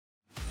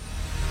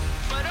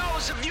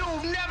those of you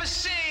who've never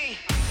seen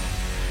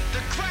the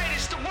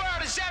greatest the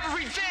world has ever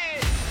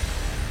revealed,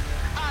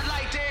 I'd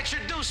like to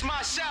introduce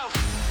myself.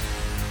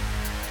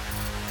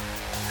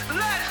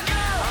 Let's go!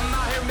 I'm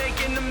out here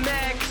making them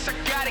mad, cause I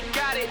got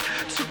it.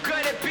 Too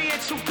good at being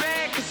too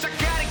bad, cause I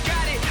got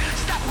it.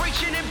 Stop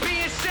reaching and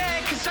being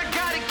sad, cause I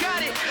got it.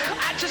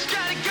 I just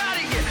got it,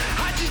 yeah.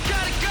 I just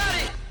got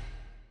it.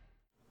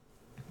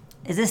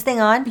 Is this thing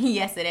on?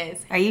 Yes, it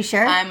is. Are you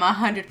sure? I'm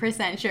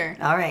 100% sure.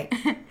 All right.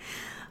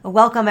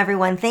 Welcome,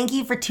 everyone. Thank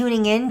you for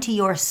tuning in to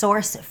your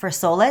source for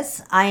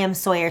solace. I am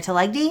Sawyer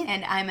Talegdi.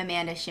 And I'm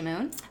Amanda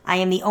Shimoon. I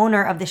am the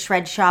owner of the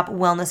Shred Shop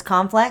Wellness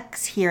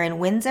Complex here in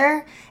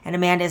Windsor, and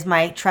Amanda is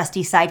my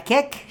trusty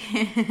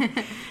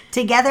sidekick.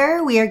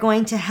 Together, we are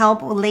going to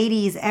help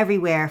ladies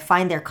everywhere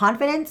find their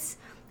confidence,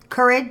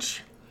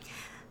 courage,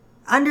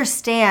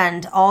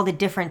 understand all the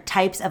different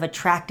types of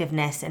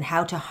attractiveness and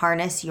how to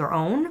harness your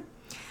own.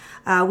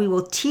 We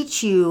will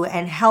teach you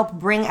and help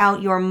bring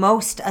out your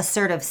most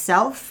assertive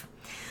self.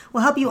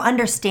 We'll help you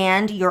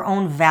understand your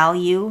own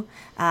value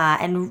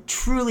and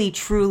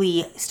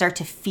truly start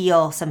to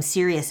feel some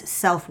serious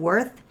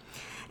self-worth.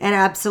 And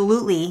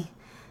absolutely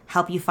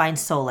help you find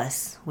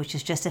solace, which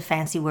is just a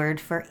fancy word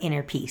for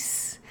inner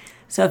peace.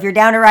 So if you're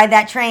down to ride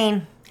that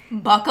train,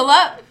 buckle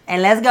up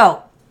and let's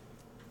go.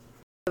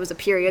 It was a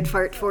period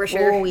fart for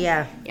sure. Oh,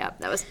 yeah.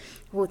 Yep, that was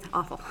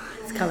awful.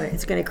 It's coming.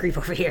 It's going to creep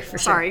over here for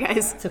sure. Sorry,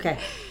 guys. It's okay.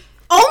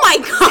 Oh, my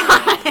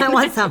God. I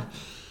want some.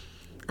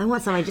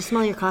 I just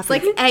smell your coffee.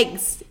 It's like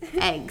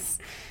eggs.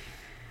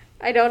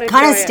 I don't enjoy it.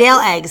 Kind of stale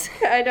eggs.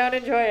 I don't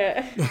enjoy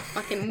it.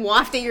 Fucking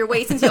waft at your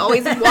way since you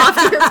always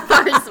waft your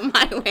farts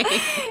my way.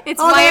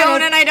 It's my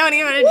own and I don't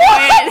even enjoy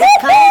it.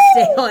 It's kind of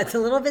stale. It's a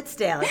little bit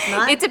stale. It's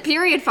not. It's a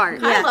period fart.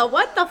 Yeah. Kyla,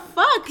 what the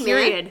fuck,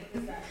 Period.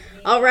 man?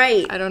 All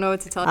right. I don't know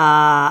what to tell you.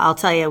 I'll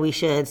tell you we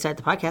should start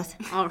the podcast.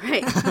 All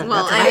right.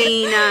 Well,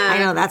 I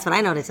know. That's what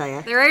I know to tell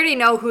you. they already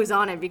know who's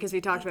on it because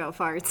we talked about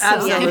farts. So.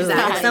 Absolutely.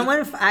 Yeah, If someone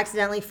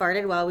accidentally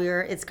farted while we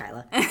were, it's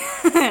Kyla.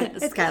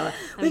 It's Kyla.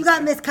 We've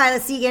got Miss Kyla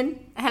Seguin.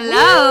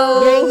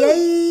 Hello.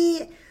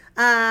 Yay!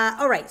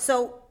 All right.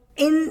 So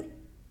in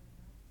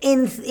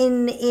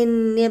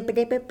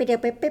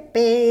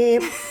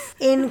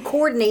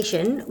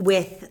coordination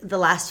with the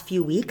last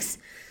few weeks,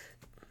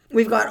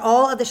 we've got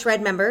all of the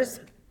Shred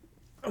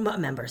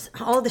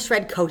all of the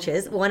Shred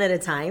coaches, one at a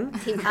time.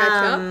 Team Shred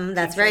Shop.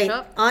 That's Team Shred right.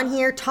 Shop. On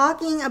here,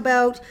 talking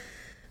about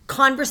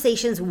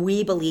conversations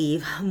we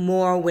believe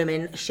more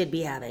women should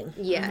be having.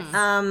 Yes.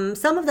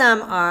 Some of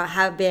them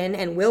have been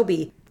and will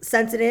be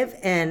sensitive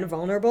and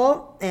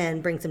vulnerable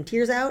and bring some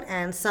tears out,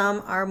 and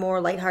some are more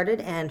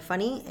lighthearted and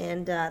funny,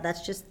 and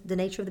that's just the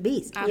nature of the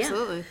beast.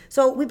 Absolutely. Yeah.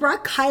 So we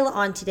brought Kyla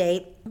on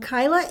today.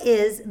 Kyla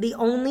is the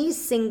only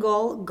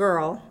single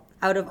girl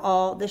out of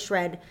all the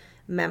Shred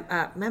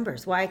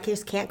members. Why I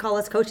just can't call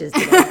us coaches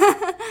today.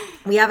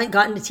 We haven't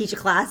gotten to teach a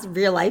class in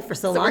real life for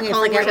so long. We're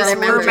calling each other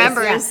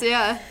members.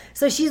 Yeah.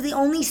 So she's the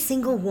only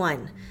single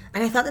one.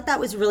 And I thought that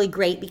was really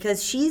great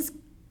because she's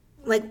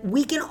like,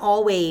 we can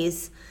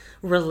always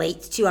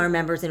relate to our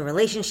members in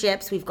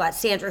relationships. We've got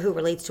Sandra who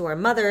relates to our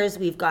mothers.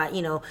 We've got,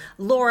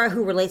 Laura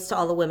who relates to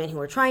all the women who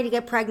are trying to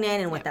get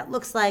pregnant and what that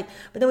looks like.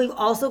 But then we've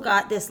also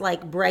got this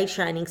like bright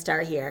shining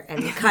star here.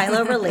 And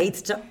Kyla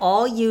relates to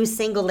all you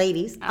single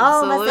ladies.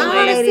 Absolutely. Oh, my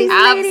single ladies.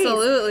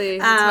 Absolutely.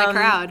 That's my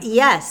crowd.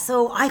 Yes.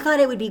 So I thought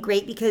it would be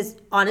great because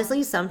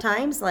honestly,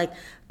 sometimes like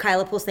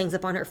Kyla pulls things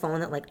up on her phone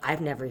that like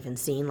I've never even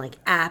seen,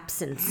 like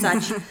apps and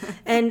such.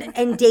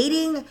 and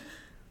dating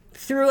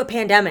through a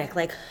pandemic,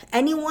 like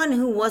anyone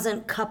who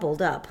wasn't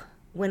coupled up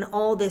when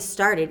all this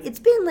started, it's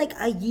been like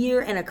a year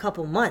and a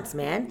couple months,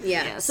 man.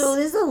 Yes. So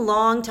this is a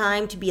long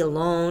time to be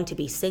alone, to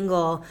be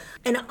single.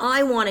 And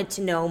I wanted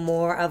to know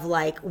more of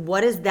like,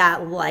 what is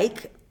that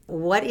like?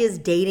 What is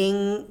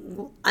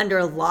dating under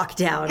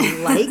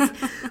lockdown like?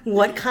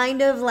 What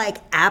kind of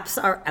like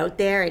apps are out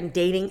there and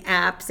dating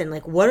apps, and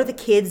like what are the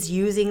kids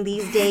using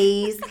these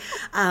days?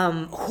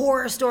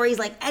 Horror stories,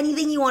 like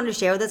anything you want to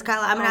share with us,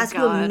 Kyla. I'm gonna ask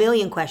you a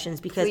million questions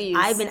because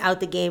I've been out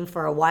the game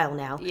for a while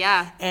now.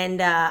 Yeah.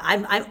 And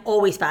I'm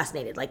always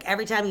fascinated. Like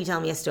every time you tell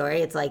me a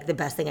story, it's like the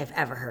best thing I've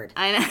ever heard.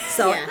 I know.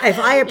 So if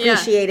I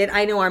appreciate it,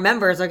 I know our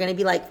members are gonna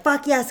be like,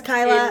 fuck yes,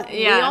 Kyla.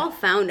 We all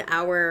found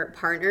our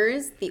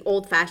partners the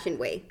old-fashioned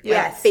way.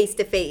 Yes. Face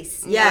to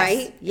face. Yes.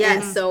 Right?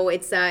 Yes. And so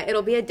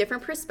it'll be a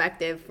different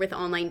perspective with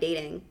online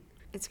dating.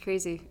 It's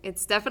crazy.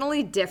 It's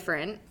definitely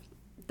different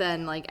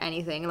than like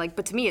anything. Like,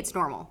 but to me, it's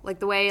normal. Like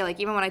the way, like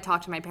even when I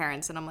talk to my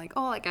parents and I'm like,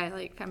 oh,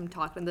 I'm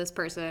talking to this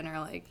person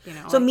or like, So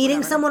like, meeting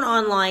whatever. someone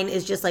online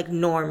is just like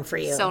norm for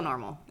you. So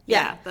normal.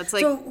 Yeah. That's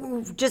like.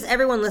 So just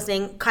everyone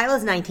listening,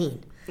 Kyla's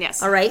 19.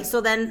 Yes. All right.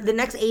 So then the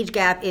next age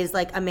gap is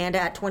like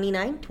Amanda at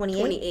 29, 28?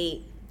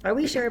 28. Are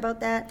we sure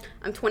about that?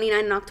 I'm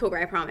 29 in October,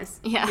 I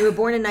promise. Yeah. You were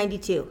born in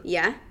 92.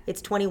 Yeah?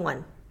 It's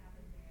 21.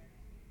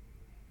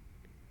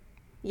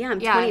 Yeah, I'm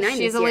 29 she's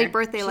this a year. late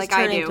birthday She's like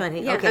I turning do.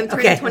 20. Yeah, okay. I'm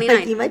turning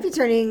 29. You might be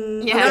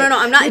turning... Yeah. No,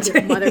 I'm not.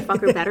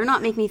 Motherfucker better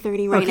not make me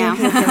 30 right now.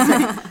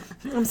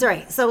 I'm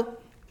sorry. So,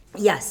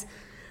 yes.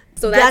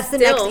 So that's the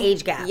still, next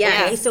age gap.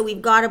 Yes. Okay, so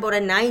we've got about a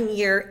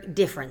 9-year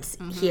difference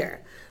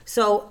here.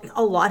 So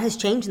a lot has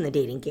changed in the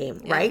dating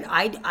game, right?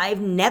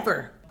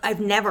 I've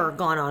never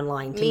gone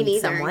online to Me meet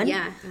neither, someone.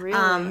 yeah.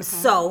 Really?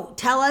 So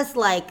tell us,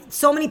 like,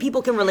 so many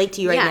people can relate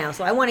to you right Yeah. now.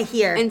 So I want to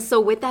hear. And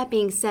so with that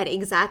being said,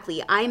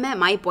 exactly, I met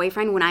my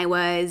boyfriend when I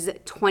was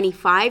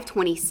 25,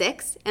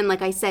 26. And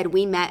like I said,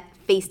 we met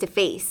face to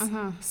face.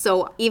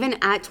 So even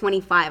at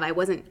 25, I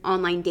wasn't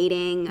online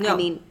dating. No. I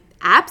mean,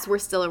 apps were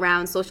still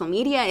around. Social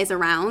media is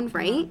around,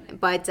 right?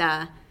 But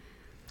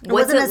it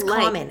wasn't as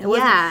common. It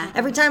wasn't, Yeah.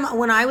 every time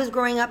when I was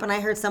growing up and I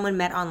heard someone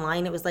met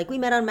online, it was like, we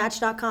met on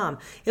Match.com.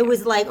 It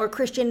was like, or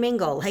Christian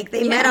Mingle. Like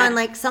they met on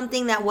like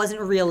something that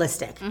wasn't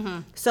realistic.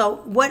 So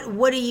what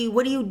do you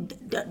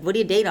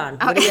date on?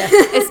 What do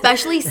you,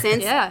 Especially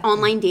since Yeah.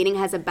 online dating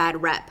has a bad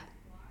rep.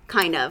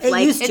 Kind of. It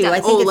used to.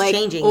 I think it's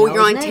changing, though,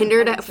 You're on isn't it?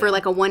 Tinder for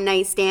like a one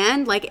night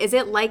stand. Like, is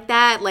it like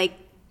that? Like,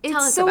 tell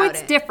us So about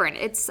it's it. different.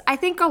 It's I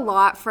think a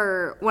lot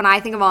for when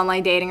I think of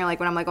online dating or like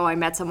when I'm like, oh, I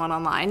met someone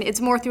online.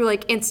 It's more through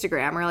like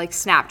Instagram or like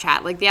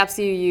Snapchat, like the apps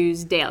you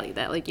use daily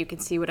that like you can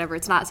see whatever.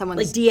 It's not someone's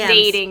Like DMs.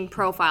 dating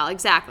profile.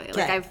 Exactly. Like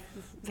Okay. I've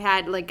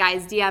had like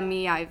guys DM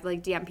me. I've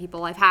like DM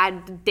people. I've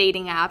had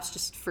dating apps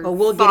just for Oh,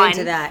 we'll fun. get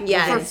into that.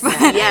 Yes. We'll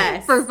get into that.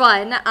 Yes. For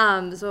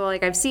fun. So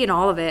like I've seen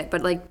all of it,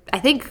 but like I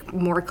think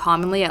more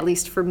commonly, at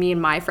least for me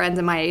and my friends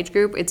in my age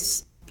group,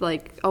 it's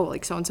like, oh,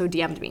 like so and so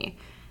DM'd me,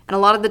 and a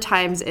lot of the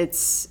times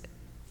it's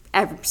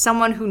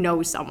someone who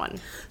knows someone.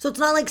 So it's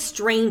not like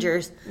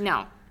strangers,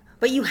 No,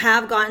 but you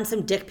have gotten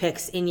some dick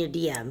pics in your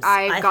DMs.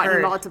 I've gotten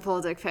heard.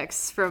 multiple dick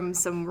pics from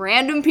some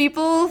random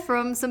people,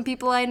 from some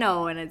people I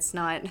know, and it's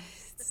not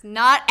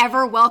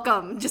ever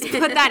welcome. Just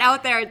put that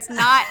out there. It's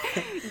not.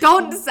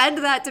 Don't send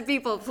that to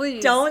people,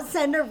 please. Don't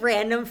send a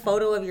random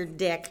photo of your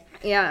dick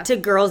Yeah. to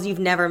girls you've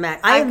never met.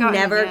 I've gotten-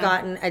 never yeah.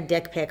 gotten a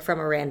dick pic from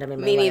a random in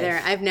my Me life.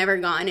 neither. I've never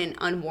gotten an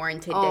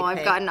unwarranted Oh, dick I've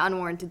pic. gotten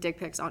unwarranted dick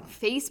pics on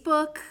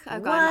Facebook.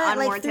 I've What? gotten Like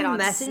unwarranted through on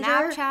Messenger?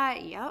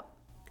 Snapchat. Yep.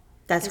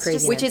 That's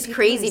crazy. Which is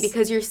crazy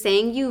because you're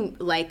saying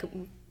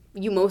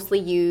you mostly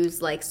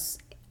use like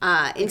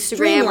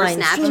Instagram or Streamline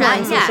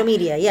Snapchat. social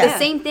media, yeah. The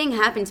same thing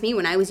happened to me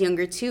when I was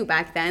younger too.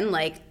 Back then,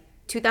 like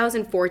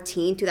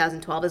 2014,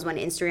 2012 is when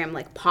Instagram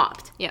like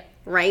popped. Yep.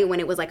 Right? When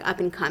it was like up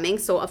and coming.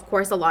 So of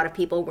course a lot of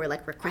people were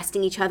like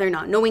requesting each other,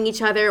 not knowing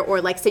each other, or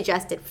like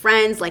suggested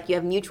friends, like you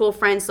have mutual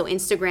friends. So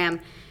Instagram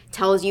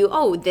tells you,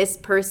 oh, this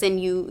person,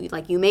 you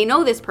may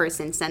know this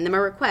person, send them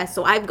a request.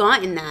 So I've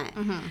gotten that.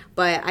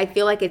 But I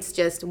feel like it's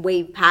just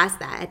way past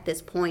that at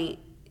this point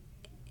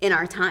in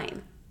our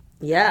time.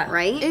 yeah.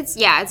 Right? It's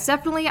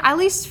definitely, at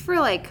least for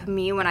like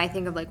me, when I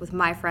think of like with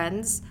my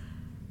friends,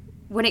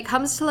 when it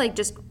comes to like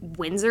just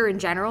Windsor in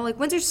general, like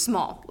Windsor's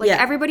small. Like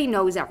Yeah. everybody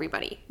knows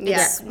everybody.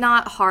 Yeah. It's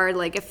not hard.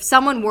 Like if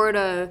someone were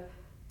to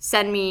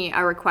send me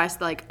a request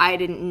that like I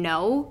didn't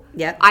know,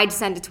 Yep. I'd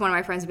send it to one of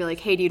my friends and be like,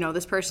 hey, do you know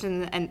this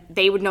person? And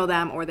they would know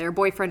them, or their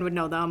boyfriend would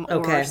know them,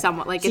 Okay. or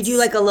someone. Like so it's you do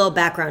like a little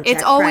background check.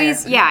 it's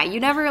always prior.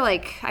 you never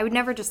like I would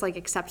never just like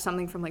accept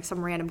something from like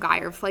some random guy,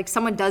 or if like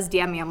someone does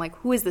DM me, I'm like,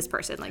 who is this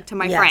person? Like to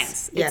my Yes,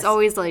 friends. yes. It's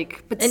always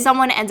like, but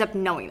someone ends up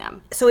knowing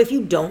them. So if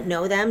you don't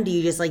know them, do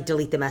you just like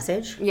delete the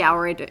message? Yeah,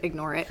 or I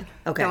ignore it.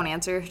 Okay. Don't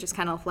answer. Just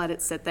kind of let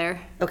it sit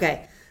there.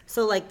 Okay.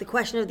 So like the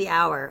question of the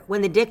hour,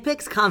 when the dick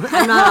pics come,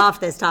 I'm not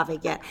off this topic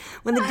yet.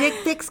 When the dick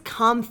pics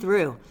come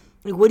through,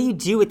 like what do you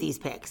do with these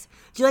pics?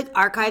 Do you like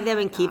archive them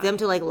and keep them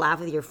to like laugh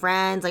with your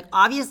friends? Like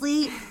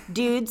obviously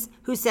dudes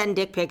who send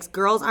dick pics,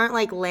 girls aren't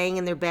like laying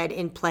in their bed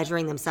and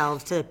pleasuring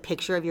themselves to a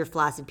picture of your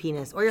flaccid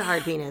penis or your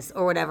hard penis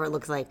or whatever it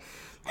looks like.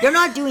 They're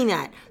not doing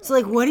that. So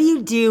like what do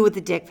you do with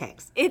the dick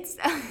pics? It's.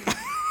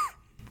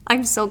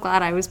 I'm so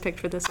glad I was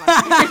picked for this one.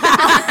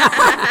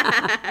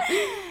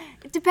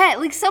 It depends.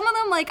 Like some of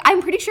them, like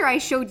I'm pretty sure I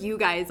showed you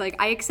guys. Like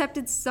I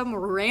accepted some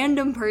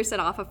random person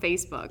off of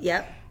Facebook.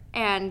 Yep.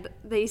 And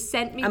they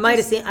sent me. I might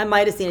have seen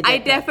a dick I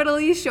pic.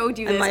 definitely showed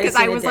you this might have because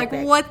seen I a was dick like,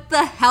 pic. "What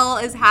the hell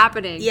is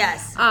happening?"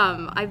 Yes.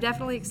 I've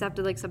definitely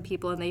accepted like some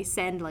people, and they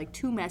send like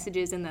 2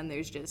 messages, and then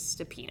there's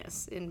just a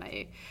penis in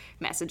my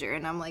messenger,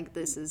 and I'm like,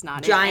 "This is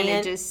not Giant. it."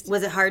 And it just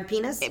Was it hard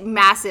penis?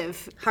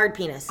 massive, Hard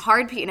penis.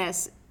 hard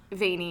penis,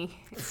 veiny.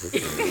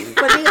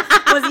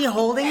 Was he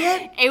holding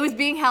it? It was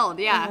being held.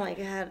 Yeah. Oh my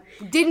god.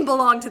 Didn't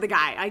belong to the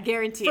guy. I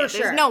guarantee For it.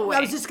 sure. There's no way. I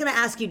was just gonna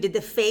ask you, did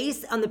the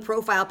face on the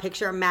profile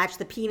picture match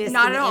the penis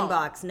not in at the all.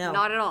 inbox? No.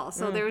 Not at all.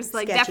 So there was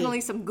like sketchy. definitely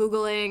some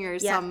Googling or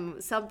Yeah.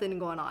 something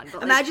going on. But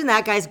like, Imagine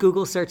that guy's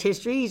Google search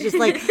history. He's just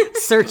like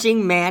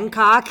searching man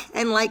cock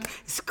and like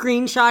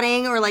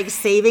screenshotting or like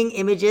saving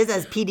images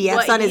as PDFs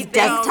What on he his thinks-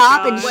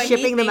 desktop and what he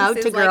shipping them thinks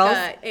out to is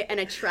like girls. an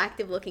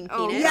attractive looking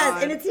Oh, penis. Yes,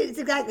 God. and it's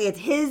exactly it's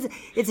his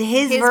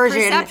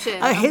version,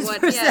 perception of his what-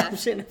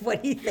 perception of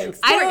what he thinks.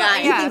 I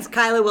don't- He yeah. thinks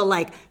Kyla will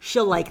like.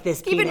 She'll like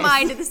this. keep penis. in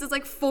mind, this is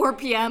like 4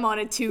 p.m. on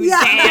a Tuesday,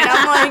 Yeah. and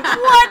I'm like,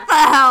 what the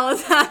hell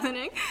is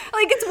happening?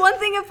 Like, it's one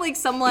thing if like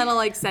someone will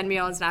like send me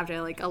on Snapchat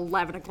at like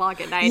 11 o'clock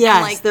at night. Yes,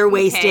 and, like, they're okay,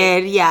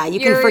 wasted. Yeah, you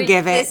can you're-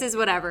 forgive it. This is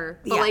whatever.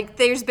 But Yeah. like,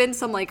 there's been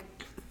some like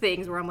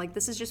things where I'm like,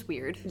 this is just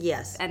weird.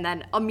 Yes. And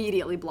then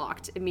immediately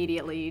blocked.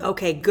 Immediately.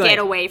 Okay, good. Get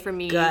away from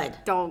me. Good.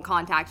 Don't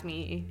contact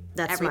me.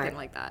 That's everything smart.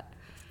 like that.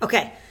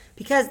 Okay,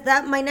 because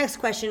my next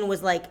question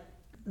was like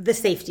the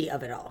safety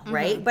of it all,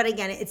 right? But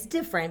again, it's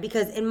different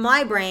because in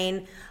my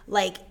brain,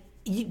 like,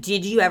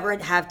 did you ever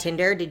have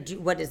Tinder?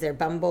 What is there?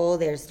 Bumble,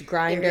 there's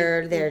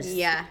Grindr, there's...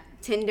 Yeah.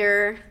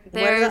 Tinder.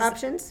 What are the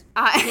options?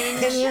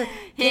 Can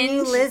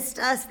you list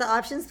us the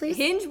options, please?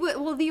 Hinge,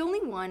 well, the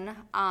only one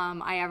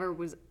I ever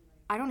was,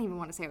 I don't even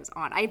want to say I was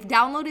on. I've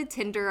downloaded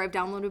Tinder, I've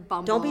downloaded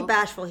Bumble. Don't be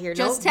bashful here.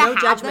 Just No to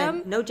have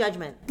judgment. them. No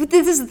judgment. But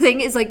this is the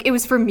thing, is like, it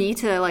was for me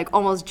to like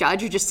almost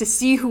judge or just to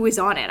see who was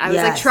on it. I was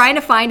like Yes. trying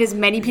to find as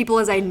many people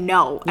as I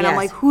know. And I'm Yes.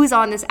 like, who's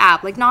on this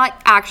app? Like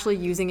not actually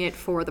using it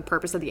for the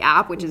purpose of the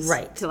app, which is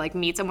Right. to like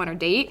meet someone or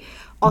date.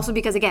 Also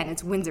because again,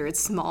 it's Windsor, it's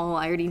small,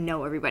 I already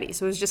know everybody.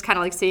 So it was just kind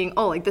of like seeing,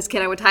 oh, like this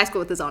kid I went to high school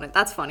with is on it.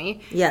 That's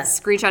funny. Yes.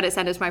 Screenshot it,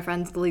 send it to my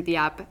friends, delete the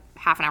app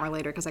half an hour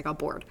later because I got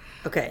bored.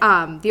 Okay.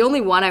 The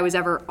only one I was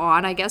ever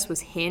on, I guess,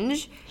 was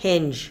Hinge.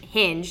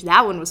 Hinge.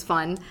 That one was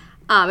fun.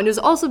 And it was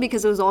also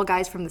because it was all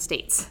guys from the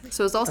States.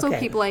 So it was also Okay.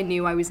 people I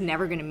knew I was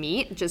never going to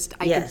meet, just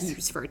I Yes. could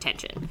use for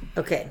attention.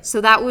 Okay. So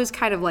that was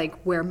kind of like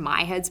where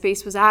my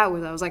headspace was at,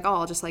 was I was like, oh,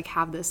 I'll just like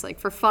have this like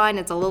for fun.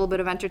 It's a little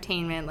bit of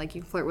entertainment. Like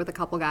you flirt with a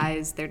couple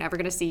guys. They're never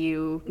going to see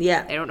you.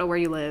 Yeah. They don't know where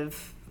you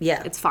live.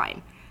 Yeah. It's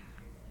fine.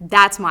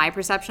 That's my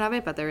perception of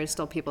it, but there is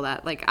still people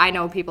that, like, I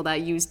know people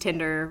that use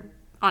Tinder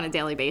on a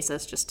daily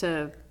basis just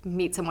to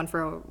meet someone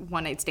for a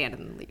one-night stand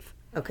and then leave.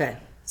 Okay.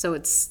 So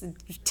it's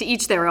to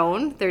each their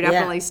own. They're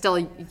definitely still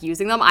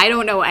using them. I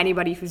don't know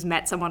anybody who's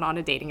met someone on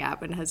a dating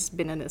app and has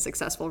been in a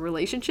successful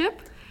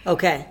relationship.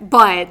 Okay.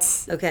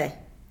 But Okay.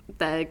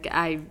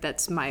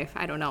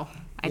 I don't know.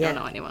 I don't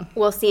know anyone.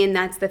 Well, see, and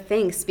that's the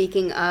thing.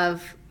 Speaking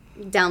of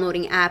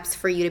downloading apps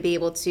for you to be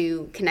able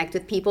to connect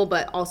with people,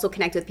 but also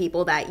connect with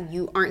people that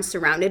you aren't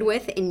surrounded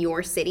with in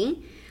your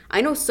city.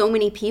 I know so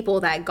many people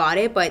that got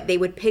it, but they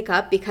would pick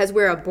up, because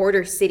we're a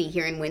border city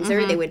here in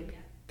Windsor, they would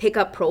pick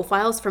up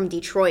profiles from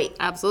Detroit.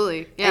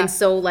 Absolutely. Yeah. And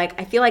so, like,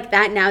 I feel like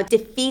that now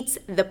defeats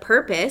the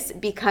purpose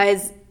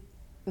because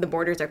the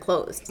borders are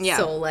closed. Yeah.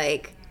 So,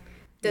 like,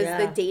 does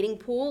Yeah. the dating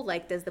pool,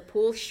 like, does the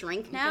pool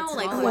shrink now? It's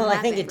Like, smaller. what Well, I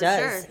think happened? it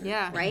does. Sure.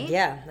 Yeah. Right?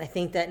 Yeah, I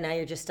think that now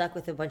you're just stuck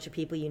with a bunch of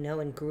people you know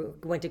and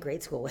went to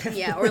grade school with.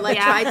 Yeah, or like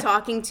Yeah. try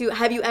talking to.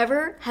 Have you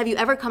ever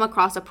come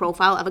across a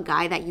profile of a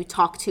guy that you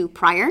talked to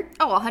prior?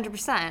 Oh,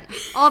 100%.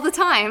 All the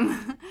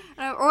time.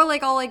 Or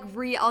like I'll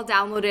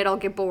download it, I'll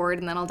get bored,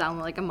 and then I'll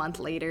download like a month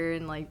later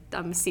and like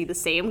see the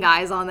same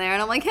guys on there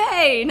and I'm like,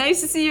 hey,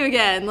 nice to see you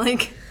again.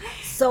 Like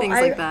So things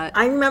like that.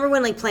 I remember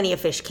when like Plenty of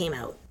Fish came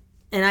out.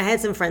 And I had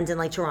some friends in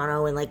like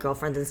Toronto and like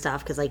girlfriends and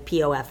stuff because like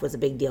POF was a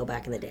big deal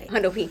back in the day.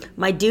 Hundo P.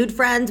 My dude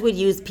friends would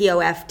use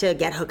POF to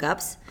get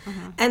hookups.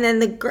 And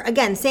then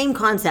again, same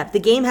concept.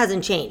 The game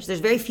hasn't changed. There's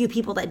very few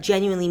people that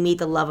genuinely meet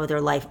the love of their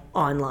life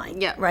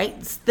online. Yeah.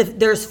 Right?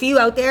 There's few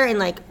out there and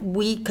like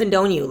we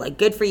condone you. Like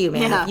good for you,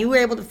 man. Yeah. If you were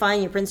able to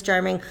find your Prince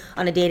Charming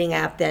on a dating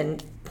app, then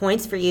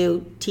points for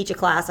you. Teach a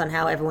class on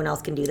how everyone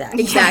else can do that.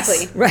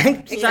 Exactly.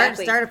 Right?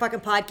 Exactly. Start a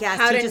fucking podcast.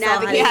 How teach to us all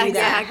navigate? how to do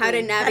that. Yeah, how to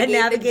And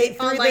navigate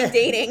through online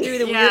dating. through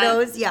the Yeah.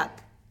 weirdos. Yeah.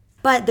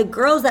 But the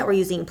girls that were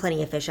using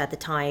Plenty of Fish at the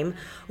time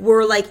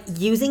were like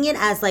using it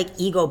as like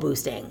ego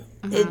boosting.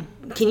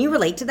 Can you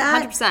relate to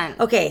that? 100%.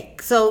 Okay,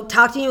 so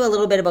talk to me a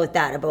little bit about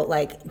that, about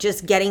like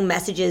just getting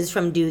messages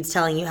from dudes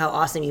telling you how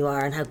awesome you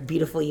are and how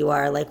beautiful you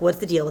are. Like, what's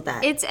the deal with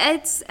that? It's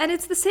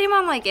the same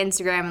on like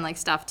Instagram and like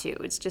stuff too.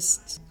 It's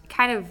just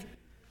kind of,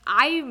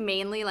 I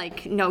mainly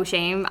like, no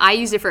shame, I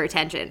use it for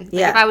attention. Like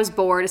Yeah. if I was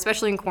bored,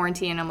 especially in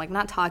quarantine, I'm like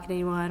not talking to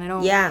anyone. I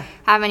don't Yeah.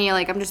 have any,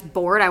 like I'm just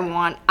bored. I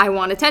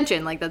want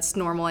attention. Like that's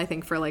normal, I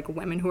think, for like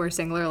women who are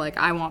singular. Like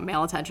I want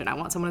male attention. I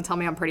want someone to tell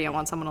me I'm pretty. I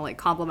want someone to like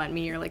compliment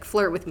me or like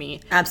flirt with me.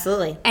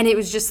 Absolutely. And it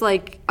was just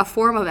like a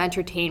form of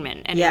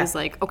entertainment. And Yeah. it was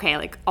like, okay,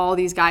 like all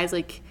these guys,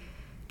 like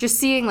just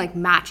seeing like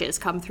matches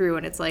come through.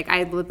 And it's like,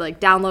 I would like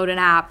download an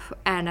app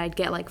and I'd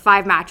get like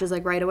 5 matches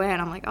like right away.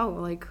 And I'm like, oh,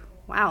 like,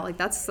 wow, like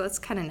that's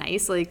kind of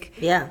nice. Like,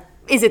 Yeah.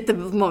 is it the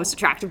most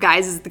attractive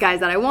guys? Is it the guys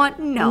that I want?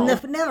 No.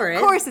 Never is.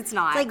 Of course it's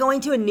not. It's like going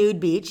to a nude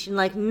beach and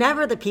like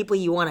never the people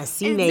you want to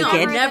see It's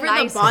naked. Never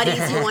Nice. the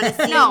bodies you want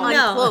to see No.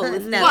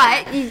 unclothed. No.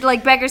 But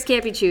like beggars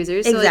can't be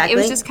choosers. So like, it Exactly.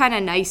 was just kind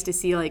of nice to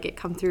see like it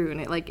come through, and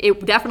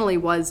it definitely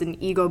was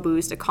an ego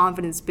boost, a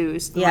confidence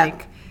boost. Yeah.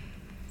 Like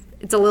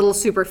it's a little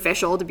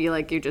superficial to be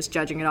like you're just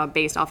judging it on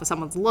based off of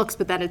someone's looks,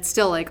 but then it's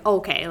still like,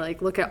 okay,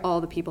 like look at all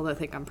the people that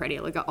think I'm pretty.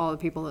 Look at all the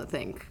people that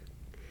think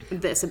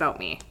this about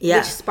me. Yeah.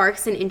 Which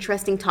sparks an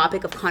interesting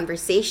topic of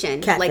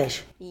conversation. Catfish.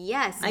 Like,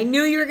 yes. I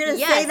knew you were going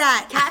to say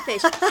that.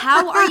 Catfish.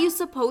 How are you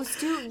supposed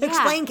to? Yeah.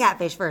 Explain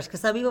catfish first, because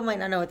some people might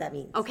not know what that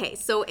means. Okay,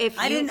 so if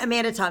I you, didn't.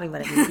 Amanda taught me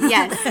what it means.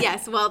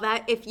 yes. Well,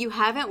 that if you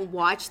haven't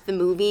watched the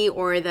movie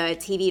or the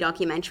TV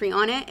documentary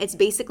on it, it's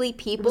basically It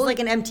was people. like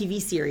an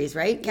MTV series,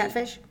 right?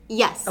 Catfish.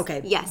 Yes.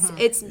 Okay. Yes.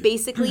 It's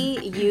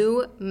basically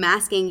you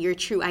masking your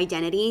true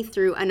identity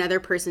through another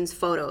person's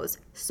photos.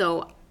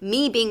 So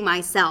me being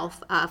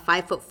myself,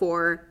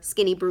 5'4",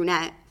 skinny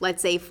brunette,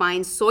 let's say,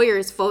 finds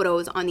Sawyer's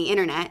photos on the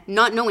internet,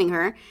 not knowing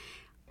her.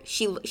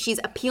 She's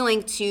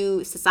appealing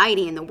to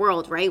society and the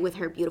world, right? With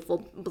her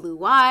beautiful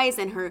blue eyes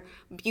and her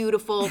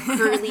beautiful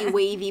curly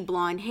wavy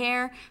blonde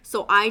hair.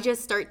 So I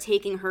just start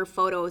taking her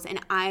photos and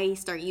I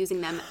start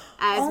using them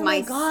as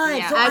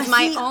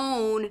my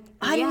own.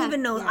 I didn't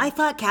even know. I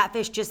thought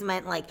catfish just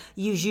meant like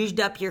you zhuzhed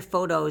up your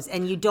photos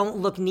and you don't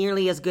look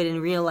nearly as good in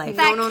real life.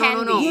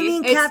 No. You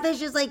mean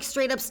catfish is like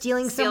straight up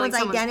stealing someone's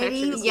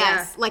identity? pictures.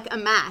 Yes, like a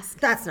mask.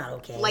 That's not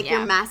okay. Like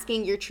you're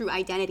masking your true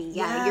identity.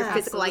 Yeah, your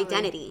physical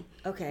identity.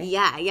 Okay.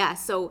 Yeah.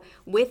 So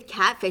with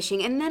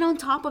catfishing, and then on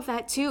top of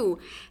that too,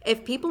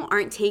 if people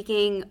aren't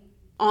taking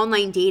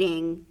online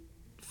dating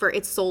for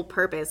its sole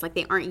purpose, like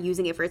they aren't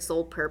using it for its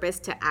sole purpose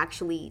to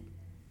actually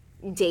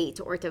date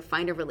or to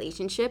find a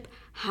relationship,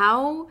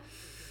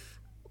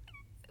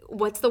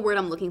 what's the word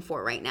I'm looking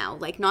for right now?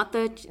 Like not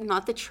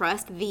the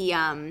trust,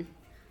 the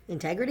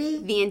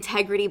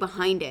integrity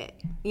behind it.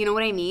 You know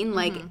what I mean?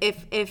 Like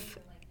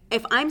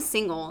if I'm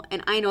single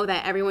and I know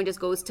that everyone just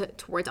goes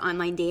towards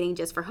online dating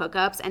just for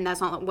hookups and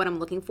that's not what I'm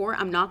looking for,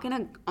 I'm not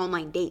going to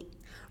online date.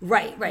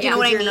 Right. You know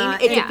what I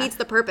mean? It defeats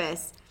the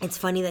purpose. It's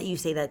funny that you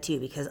say that too,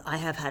 because I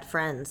have had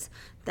friends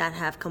that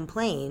have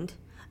complained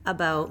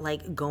about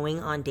like going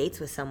on dates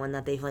with someone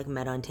that they've like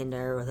met on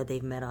Tinder or that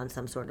they've met on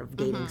some sort of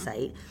dating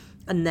site,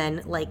 and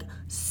then like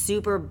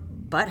super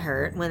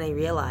butthurt when they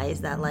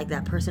realize that like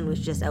that person was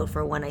just out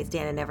for a one night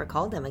stand and never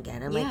called them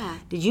again. I'm like,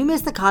 did you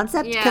miss the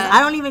concept? Because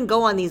I don't even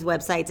go on these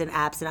websites and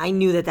apps, and I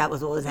knew that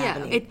was what was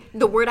happening.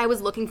 The word I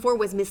was looking for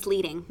was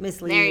misleading.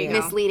 There you go.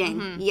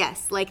 Misleading.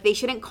 Yes, like they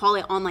shouldn't call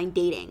it online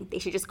dating. They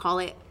should just call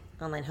it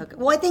online hookup.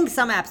 Well, I think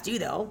some apps do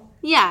though.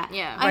 Yeah.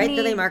 Right?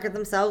 Do they market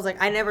themselves? Like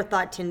I never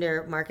thought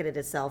Tinder marketed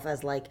itself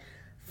as like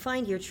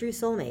find your true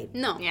soulmate.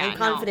 No. I'm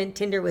confident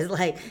Tinder was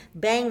like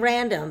bang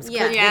randoms.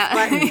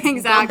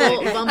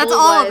 Exactly. Bumble That's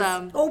all of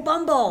them. Oh,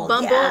 Bumble.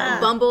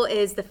 Bumble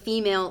is the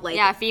female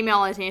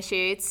female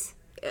initiates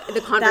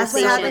the conversation. That's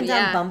what happens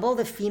on Bumble?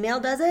 The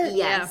female does it?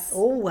 Yes.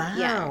 Oh, wow.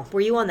 Yeah.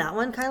 Were you on that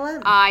one,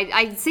 Kyla?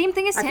 I same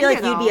thing as Tinder, I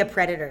feel like you'd be a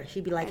predator.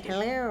 She'd be like,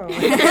 hello.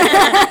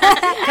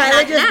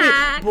 Kyla just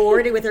be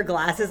bored with her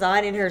glasses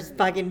on in her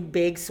fucking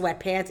big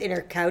sweatpants in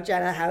her couch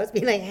at a house,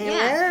 being like, hello.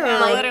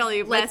 Yeah,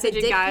 literally like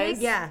messaging guys.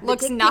 Yeah.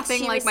 Looks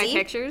nothing like my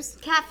pictures.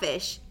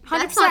 Catfish. 100%.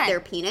 That's not their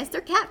penis.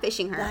 They're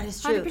catfishing her. That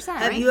is true. 100%,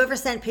 Have you ever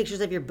sent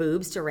pictures of your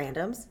boobs to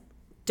randoms?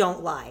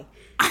 Don't lie.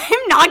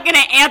 I'm not gonna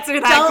answer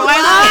that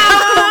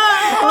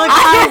question. Look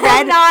how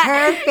red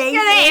her face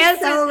Gonna is.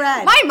 So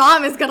red. My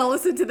mom is gonna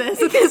listen to this.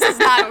 This is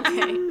not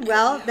okay.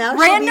 Well, now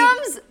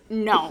Randoms?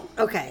 No.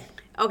 Okay.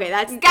 Okay,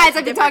 that's Guys,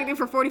 I've been talking to you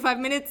for 45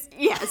 minutes.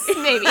 Yes,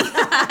 maybe.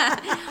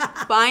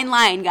 Fine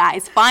line,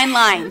 guys. Fine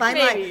line. Fine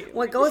line.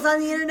 What goes on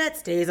the internet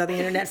stays on the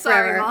internet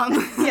Sorry, forever.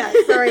 Mom. Yeah,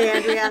 sorry,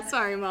 Andrea.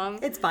 Sorry, Mom.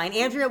 It's fine.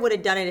 Andrea would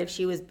have done it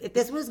if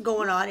this was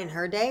going on in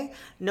her day,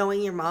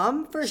 knowing your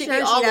mom for She'd sure.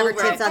 be all She'd have her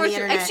over tits it. on the For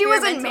sure. internet. If she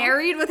wasn't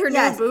married with her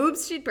Yes. new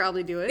boobs, she'd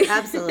probably do it.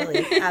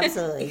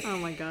 Absolutely. Oh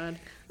my god.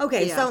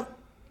 Okay, so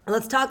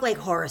let's talk like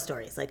horror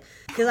stories, like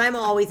because I'm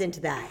always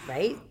into that,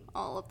 right?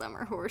 All of them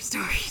are horror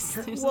stories.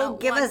 There's Well, not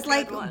give one us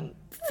like good one.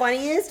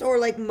 funniest or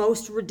like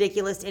most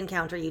ridiculous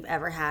encounter you've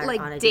ever had Like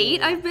on a date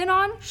dating app. I've been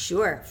on?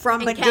 Sure.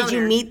 But did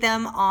you meet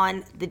them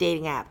on the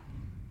dating app?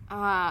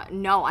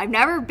 No, I've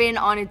never been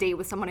on a date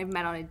with someone I've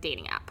met on a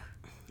dating app.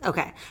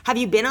 Okay. Have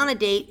you been on a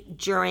date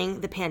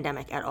during the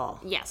pandemic at all?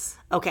 Yes.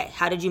 Okay.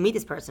 How did you meet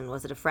this person?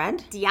 Was it a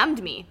friend?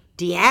 DM'd me.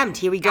 DM'd.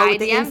 Here we go Guy with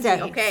the DM'd Insta.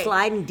 me. Okay.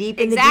 Sliding deep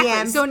Exactly. in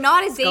the DMs. So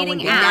not a It's going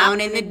dating app.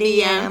 down in the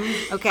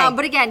DM. Okay.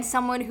 But again,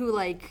 someone who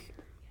like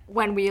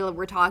when we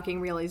were talking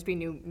realized we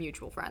knew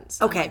mutual friends.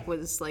 And, Okay. like,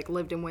 was like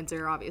lived in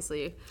Windsor,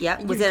 obviously.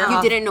 Yeah. Was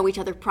You didn't know each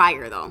other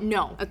prior, though.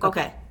 No.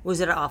 Okay. Was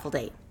it an awful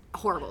date?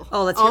 Horrible.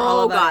 Oh, let's hear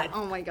all about it.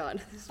 Oh my god.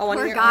 I wanna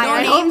Poor hear- guy. No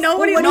I names. hope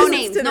nobody Well, no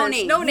listens names, to no this.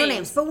 names. No No names.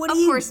 names. But what Of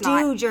do you course do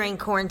not. during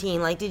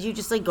quarantine? Like, did you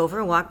just like go for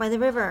a walk by the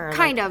river? Or,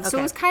 Kind like- of. So it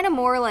okay. was kind of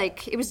more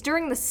like it was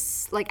during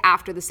this like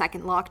after the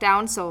second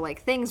lockdown, so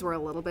like things were a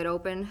little bit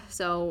open.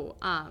 So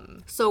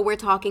So we're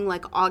talking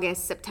like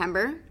August,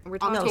 September. we're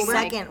talking No,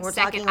 like, second. We're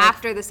talking, like-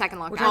 after the second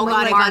lockdown. talking Oh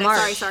god, like I got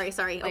March. it.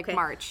 Sorry. Like Okay.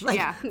 March. Like,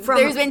 yeah. from-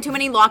 There's been too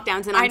many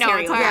lockdowns in I know,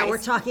 Ontario. it's all Yeah, right. we're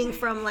talking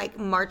from like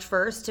March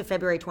 1st to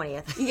February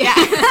 20th. Yeah.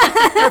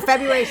 Or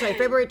February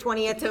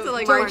 20th to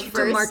like March, March to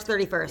 1st. March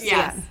 31st.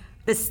 Yes. Yeah.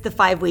 This the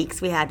 5 weeks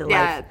we had to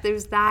Yeah, live.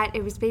 there's that.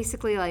 It was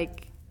basically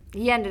like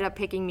he ended up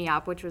picking me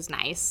up, which was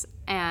nice.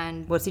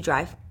 And What's he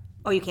drive?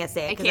 Oh, you can't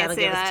say it because can't that'll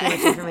say give us that. too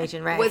much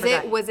information, right? I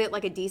forgot. Was it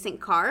like a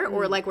decent car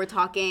or like we're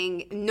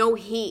talking no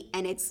heat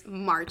and it's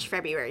March,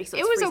 February, so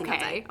it's it was freezing okay.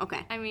 outside. Okay.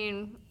 I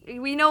mean,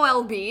 we know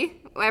LB.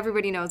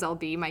 Everybody knows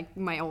LB,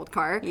 my old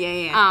car.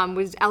 Yeah.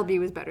 LB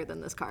was better than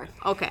this car.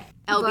 Okay.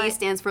 LB But-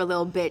 stands for a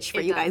little bitch for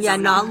It you does. guys. Yeah,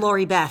 don't know. not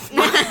Lori Beth,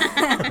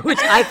 which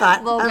I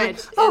thought. Lil I was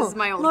like, Bitch is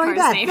my old Lori car's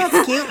Beth, name.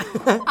 That's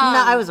cute. No,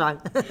 I was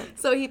wrong.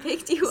 So he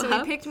picked you So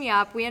up. he picked me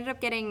up. We ended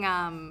up getting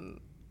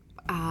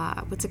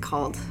what's it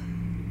called?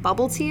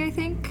 Bubble tea, I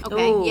think.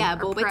 Okay. Ooh. Yeah,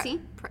 Or boba tea.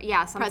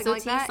 yeah, something Pretzel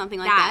like tea, that. something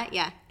like that.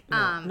 Yeah.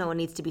 No one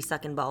needs to be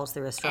sucking balls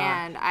through a straw.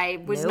 And I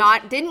was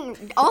Nope.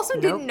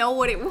 didn't know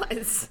what it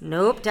was.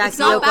 Nope, not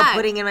tapioca bad.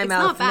 pudding in my It's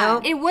mouth. not bad.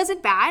 Nope. It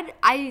wasn't bad.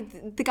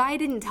 The guy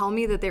didn't tell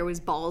me that there was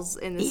balls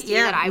in this tea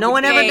that I no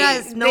would one ever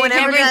get. does. No one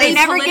ever does. They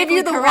never give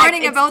you the Politically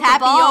warning correct. about It's the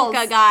balls.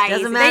 tapioca, guys.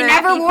 Doesn't They matter.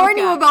 never warn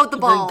you about the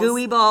balls. The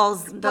gooey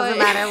balls. Doesn't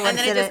matter what's And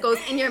then in it just goes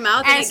in your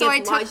mouth and And it so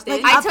gets I took- lodged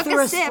in. I up took through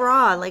a a sip.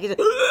 straw. Like it,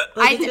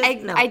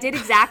 I did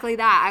exactly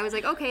that. I was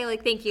like, okay,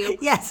 like thank you.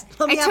 Yes.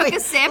 Let me I have took a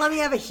sip. Let me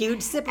have a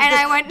huge sip of And this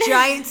I went-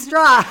 giant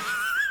straw.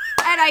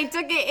 And I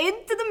took it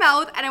into the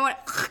mouth and I went.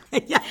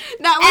 Yeah.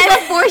 That was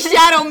a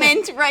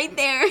foreshadowment right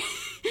there.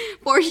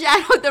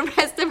 Foreshadowed the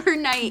rest of her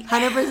night.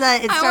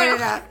 100%. It I started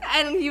went, out.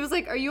 and he was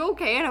like, "Are you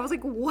okay?" And I was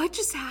like, "What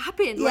just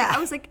happened?" Like, Yeah. I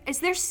was like, "Is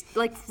there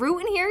like fruit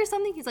in here or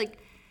something?" He's like,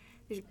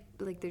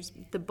 "There's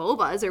the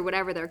bobas or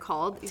whatever they're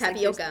called." He's like,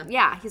 Tapioca. "There's-"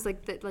 yeah, he's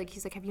like,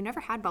 "Have you never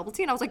had bubble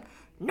tea?" And I was like,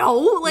 "No."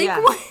 Like, Yeah.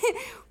 what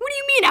do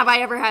you mean? Have I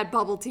ever had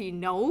bubble tea?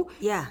 No.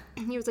 Yeah.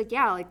 And he was like,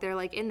 "Yeah, like they're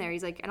like in there."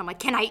 He's like, and I'm like,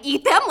 "Can I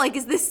eat them? Like,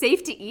 is this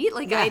safe to eat?"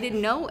 Like, Yeah. I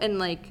didn't know, and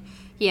like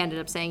he ended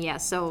up saying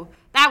yes. So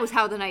that was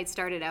how the night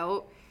started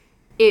out.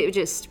 It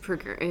just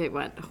it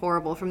went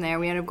horrible from there.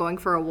 We ended up going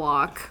for a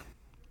walk,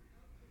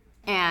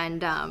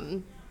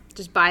 and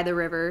just by the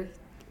river.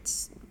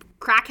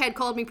 Crackhead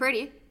called me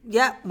pretty.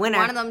 Yeah. Winner.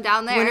 One of them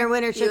down there.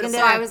 Winner, chicken So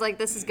dinner. I was like,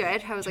 this is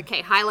good. I was like,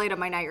 okay, highlight of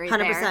my night right 100%.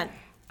 there.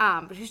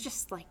 But it was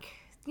just like,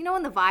 you know,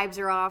 when the vibes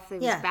are off, it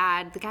was Yeah.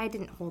 bad. The guy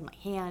didn't hold my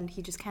hand.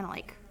 He just kind of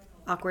like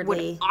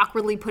awkwardly. would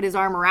awkwardly put his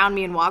arm around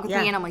me and walk with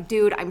Yeah. me. And I'm like,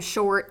 dude, I'm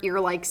short. You're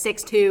like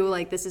 6'2".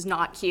 Like, this is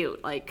not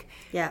cute. Like,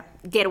 Yeah.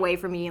 get away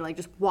from me. Like,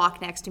 just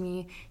walk next to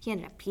me. He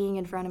ended up peeing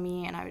in front of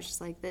me. And I was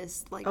just like,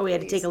 this. Like, Oh, we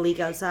had to please. take a leak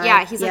outside.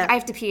 Yeah, he's like, I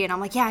have to pee. And I'm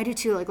like, yeah, I do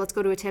too. Like, let's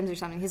go to a Tim's or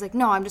something. He's like,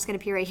 no, I'm just going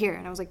to pee right here.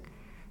 And I was like,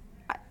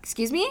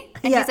 excuse me?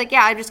 And Yeah. he's like,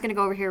 yeah, I'm just going to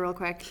go over here real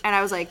quick. And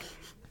I was like,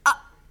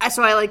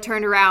 so I like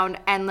turned around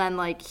and then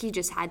like he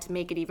just had to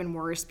make it even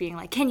worse, being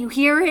like, can you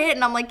hear it?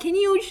 And I'm like, can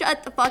you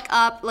shut the fuck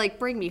up? Like,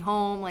 bring me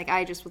home. Like,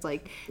 I just was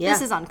like, Yeah.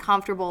 this is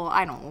uncomfortable.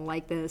 I don't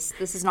like this.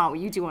 This is not what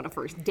you do on a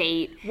first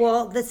date.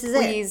 Well, this is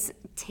Please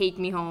take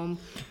me home.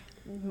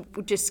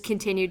 Just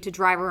continued to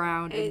drive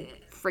around and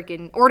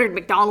freaking ordered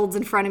McDonald's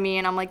in front of me.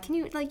 And I'm like, can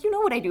you, like, you know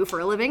what I do for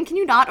a living. Can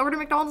you not order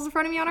McDonald's in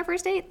front of me on our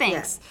first date?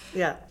 Thanks.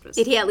 Yeah.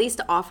 Did he at least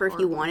offer if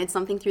you wanted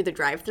something through the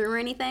drive-thru or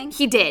anything?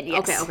 He did,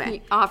 yes. Okay.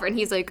 He offered, and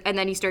he's like, and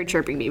then he started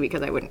chirping me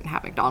because I wouldn't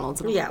have McDonald's.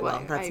 And I'm Yeah, like, well,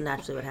 "Why?" that's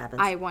naturally what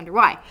happens. I wonder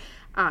why.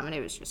 And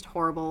it was just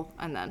horrible.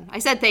 And then I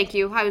said thank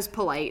you. I was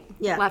polite.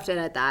 Yeah. Left it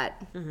at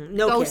that.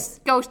 No kiss.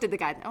 Ghosted the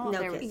guy. Oh, No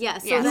there kiss. was, Yeah,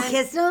 so yeah. You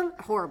kissed him?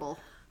 Horrible.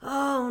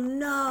 Oh,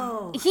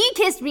 no. He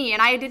kissed me,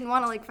 and I didn't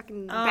want to like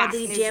fucking. Oh, back. did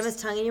he It was jam just-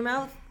 his tongue in your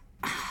mouth?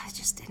 I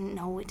just didn't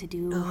know what to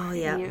do. Oh,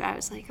 yeah. I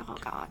was like, oh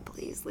God,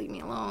 please leave me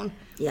alone.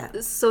 Yeah.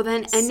 So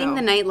then ending So-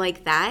 the night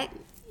like that,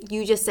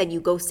 you just said you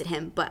ghosted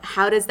him, but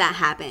how does that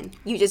happen?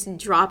 You just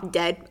drop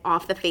dead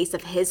off the face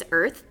of his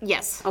earth?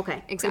 Yes.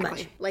 Okay.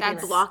 Exactly. Like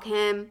That's- you block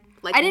him?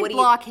 Like I didn't what do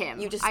block him.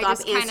 You just I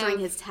stopped kind answering of-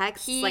 his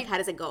texts? he- Like how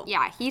does it go?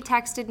 Yeah, he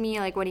texted me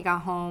like when he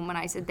got home, and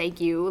I said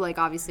thank you. Like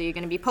obviously you're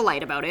gonna be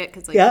polite about it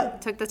because like Yeah.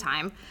 took the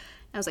time.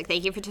 I was like,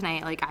 thank you for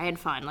tonight. Like I had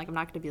fun. Like I'm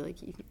not gonna be like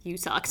you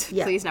sucked.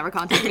 Yeah. Please never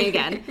contact me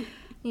again.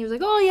 And he was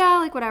like, oh yeah,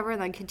 like whatever,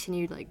 and then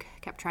continued like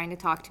kept trying to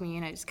talk to me,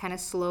 and I just kind of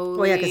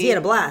slowly. Oh, yeah, because he had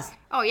a blast.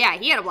 Oh yeah,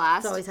 he had a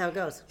blast. That's always how it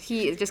goes.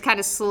 He just kind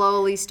of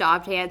slowly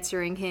stopped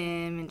answering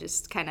him, and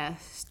just kind of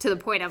to the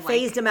point of like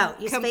Phased him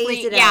out. You complete,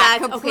 phased it yeah,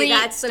 out. complete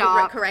That's the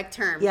stop. correct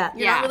term. Yeah.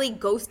 You're Yeah. not really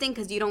ghosting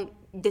because you don't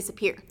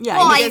disappear. Yeah,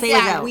 Well, you I just phase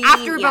said out.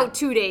 after Yeah. about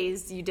 2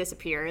 days, you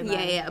disappear. And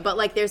then, Yeah. But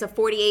like there's a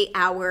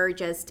 48-hour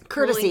just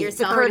Courtesy. cooling It's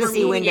a yourself. courtesy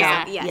removing window.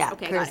 yourself. Yes. Yeah,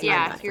 Okay. courtesy got it.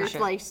 window. Yeah, your for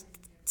sure. like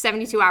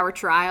 72-hour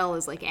trial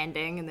is like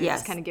ending, and they're Yes.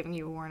 just kind of giving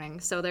you a warning.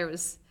 So that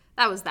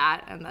was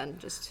that, and then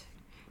just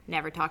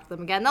never talked to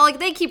them again. They'll, like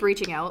they keep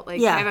reaching out. Like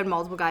Yeah. I've had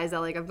multiple guys that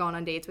like I've gone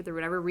on dates with or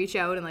whatever, reach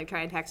out and like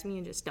try and text me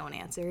and just don't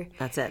answer.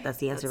 That's it. That's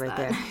the answer That's right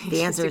that. there. The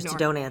Just answer is to ignore.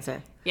 don't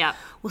answer. Yeah.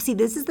 Well, see,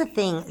 this is the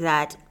thing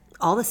that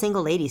all the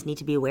single ladies need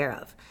to be aware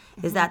of,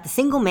 is that the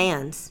single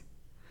mans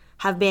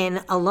have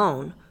been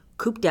alone,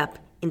 cooped up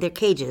in their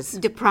cages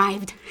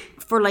Deprived.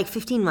 for like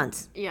 15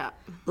 months. Yeah.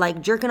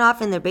 Like jerking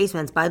off in their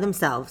basements by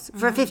themselves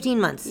for 15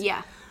 months.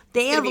 Yeah.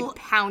 They It's have... gonna be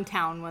Pound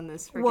Town when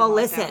this freaking Well, lockdown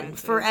listen,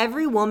 ends. for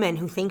every woman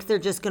who thinks they're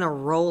just going to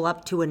roll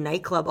up to a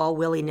nightclub all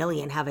willy-nilly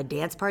and have a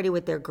dance party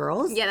with their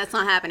girls... Yeah, that's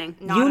not happening.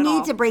 Not you at need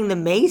all. to bring the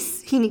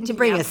mace. You need to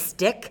bring Yep. a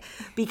stick,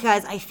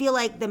 because I feel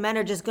like the men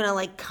are just gonna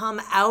like come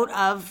out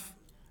of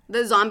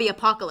The zombie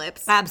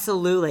apocalypse.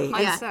 absolutely.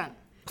 100%.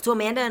 So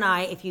Amanda and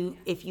I, if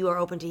you are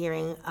open to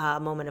hearing a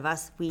moment of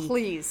us,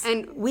 Please.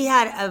 And we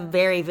had a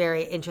very,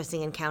 very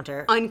interesting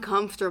encounter.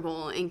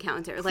 uncomfortable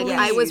encounter. Like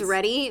I was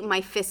ready. My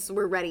fists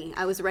were ready.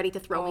 I was ready to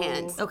throw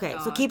hands. Okay,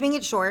 so keeping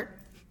it short,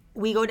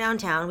 we go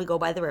downtown. We go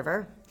by the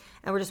river,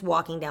 and we're just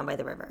walking down by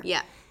the river.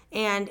 Yeah.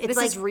 And it's This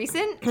like is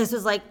recent? This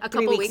was like A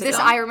 3 couple weeks weeks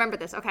ago. I remember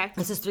this. Okay.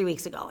 This is 3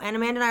 weeks ago. And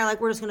Amanda and I are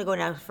like, we're just going to go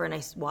down for a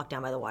nice walk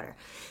down by the water.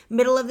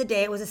 Middle of the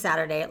day, it was a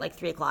Saturday at like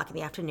 3 o'clock in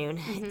the afternoon.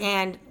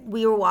 And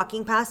we were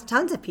walking past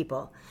tons of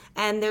people.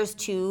 And there's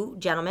two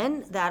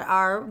gentlemen that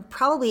are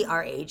probably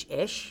our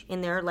age-ish,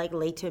 in their like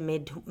late to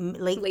Late to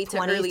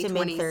 20s early to 20s,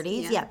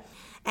 mid-30s. yeah. Yeah.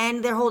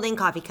 And they're holding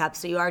coffee cups,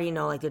 so you already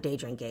know like they're day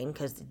drinking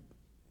because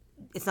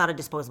it's not a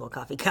disposable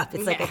coffee cup.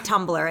 It's like a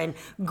tumbler, and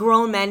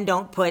grown men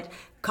don't put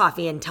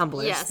coffee in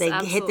tumblers. Yes, they hit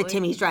the absolutely.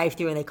 Timmy's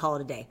drive-through and they call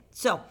it a day.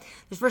 So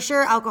there's for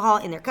sure alcohol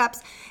in their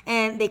cups,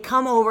 and they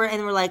come over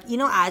and we're like,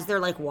 as they're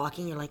like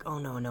walking, you're like, oh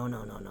no.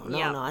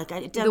 Yeah. Like,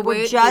 The we're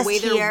way, just the way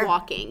they're here.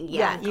 walking.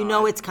 Yeah, you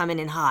know it's coming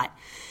in hot.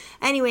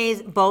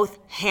 Anyways, both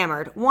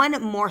hammered,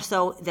 one more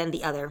so than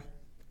the other.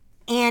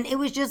 And it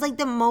was just like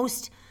the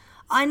most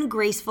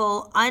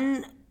ungraceful,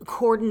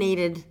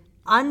 uncoordinated,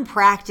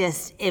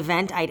 unpracticed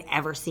event I'd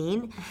ever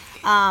seen.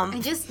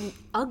 And just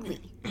ugly.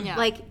 Yeah.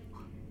 Like,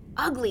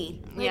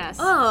 ugly. Like, Yes.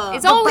 ugh.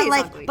 It's always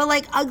but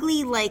ugly.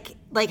 ugly,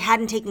 like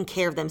hadn't taken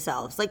care of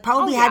themselves. Like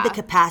probably had the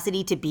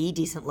capacity to be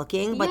decent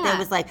looking, but there Yeah.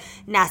 was like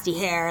nasty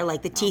hair,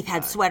 like the teeth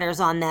had sweaters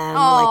on them.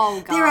 Oh,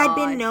 like there had God.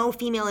 been no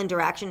female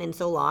interaction in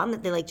so long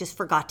that they like just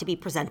forgot to be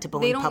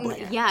presentable in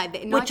public. Yeah,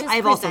 not Which just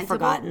I've also presentable.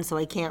 forgotten, so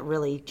I can't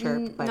really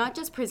chirp. But Not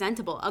just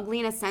presentable, ugly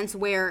in a sense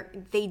where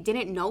they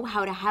didn't know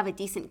how to have a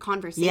decent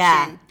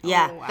conversation.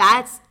 yeah.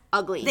 That's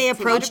ugly. They to me.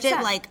 approached it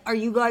like, "Are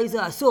you guys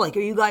are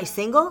you guys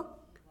single?"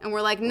 And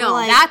we're like, no,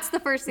 Like, That's the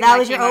first thing that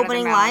was came your out of their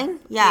opening mouth. line?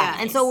 Yeah. Yeah.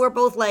 And so we're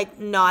both like,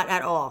 not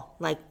at all.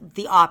 Like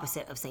the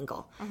opposite of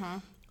single.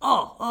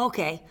 Oh,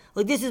 okay.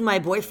 Like this is my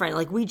boyfriend.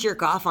 Like we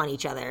jerk off on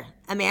each other.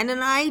 Amanda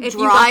and I if dropped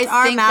you guys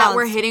our think mouths.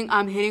 that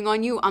I'm hitting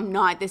on you, I'm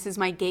not. This is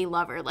my gay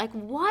lover. Like,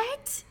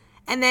 what?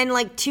 And then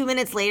like 2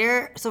 minutes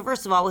later, so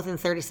first of all, within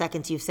 30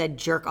 seconds, you've said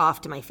jerk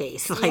off to my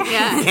face. Like,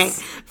 Yes. okay.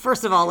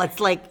 First of all, let's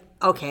like,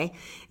 okay.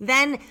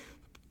 Then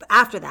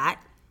after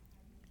that,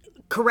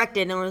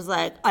 corrected and was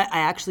like,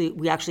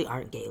 we actually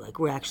aren't gay. Like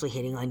we're actually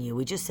hitting on you.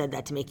 We just said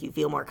that to make you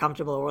feel more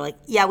comfortable. We're like,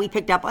 yeah, we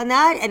picked up on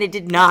that, and it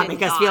did not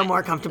make us feel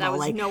more comfortable. That was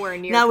like nowhere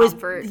near that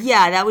comfort.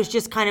 that was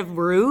just kind of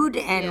rude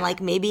and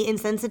like maybe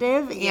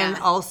insensitive and Yeah.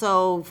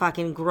 also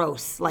fucking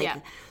gross. Like. Yeah.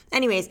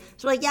 Anyways,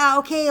 so we're like, yeah,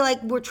 okay,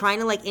 like we're trying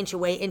to like inch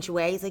away.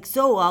 He's like,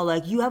 so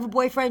like you have a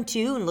boyfriend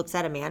too? And looks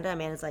at Amanda.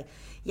 Amanda's like,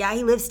 yeah,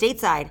 he lives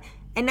stateside.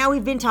 And now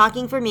we've been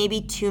talking for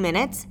maybe 2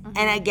 minutes,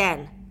 and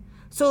again.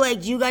 So,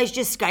 like, do you guys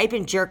just Skype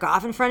and jerk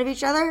off in front of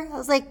each other? I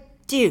was like,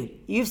 dude,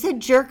 you've said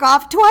jerk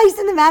off twice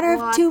in the matter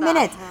of 2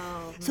 minutes.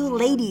 So,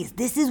 ladies,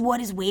 this is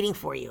what is waiting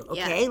for you,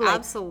 okay? Like,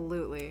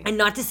 Absolutely. and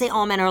not to say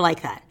all men are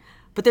like that,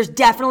 but there's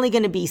definitely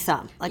going to be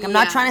some. Like, I'm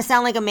not Yeah. trying to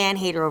sound like a man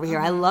hater over here.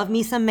 I love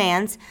me some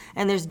mans,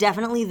 and there's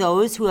definitely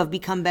those who have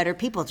become better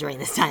people during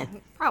this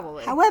time.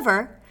 Probably.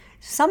 However,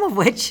 some of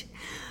which,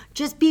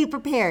 just be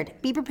prepared.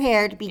 Be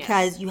prepared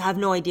because you have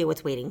no idea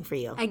what's waiting for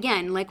you.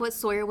 Again, like what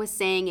Sawyer was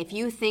saying, if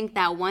you think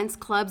that once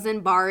clubs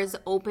and bars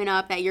open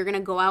up that you're going to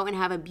go out and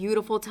have a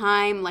beautiful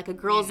time, like a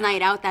girls'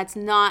 night out, that's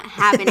not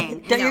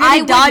happening. You're going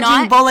to be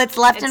dodging bullets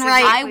left and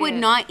right. I would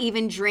not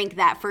even drink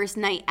that first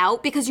night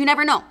out because you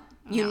never know.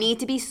 You need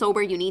to be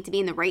sober. You need to be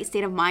in the right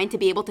state of mind to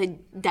be able to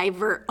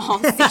divert all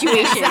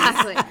situations.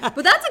 Exactly.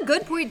 But that's a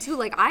good point too.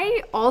 Like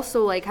I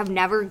also like have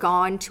never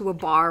gone to a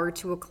bar or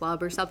to a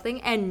club or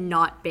something and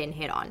not been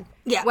hit on.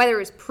 Yeah. Whether it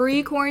was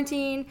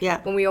pre-quarantine,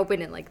 when we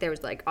opened in like there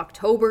was like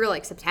October,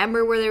 like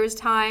September where there was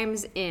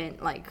times in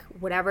like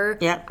whatever.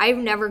 Yeah. I've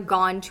never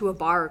gone to a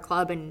bar or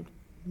club and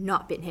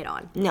not been hit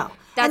on. No.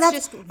 That's And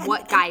just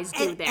what guys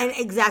do there. And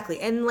exactly.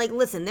 And like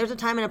listen, there's a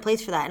time and a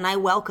place for that, and I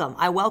welcome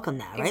that,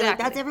 right? Like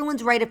Exactly. that's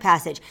everyone's rite of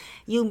passage.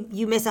 You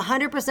miss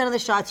 100% of the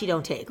shots you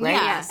don't take, right?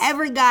 Yes.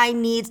 Every guy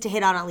needs to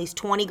hit on at least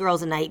 20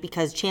 girls a night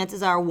because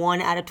chances are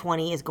 1 out of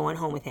 20 is going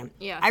home with him.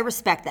 Yeah. I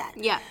respect that.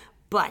 Yeah.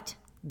 But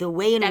the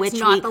way in That's which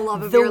not the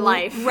love of your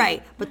life.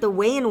 Right. But the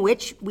way in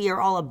which we are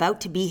all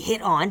about to be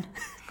hit on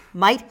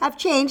might have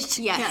changed.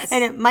 Yes.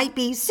 And it might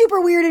be super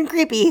weird and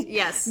creepy.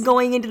 Yes.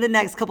 Going into the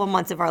next couple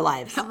months of our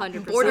lives.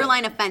 100%.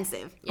 Borderline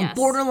offensive. Yes.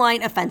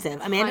 Borderline offensive.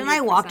 Amanda and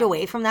I walked 100%.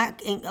 away from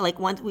that. Like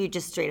once we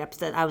just straight up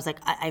said, I was like,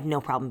 I have no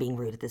problem being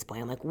rude at this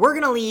point. I'm like, we're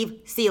gonna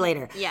leave. See you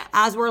later. Yeah.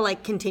 As we're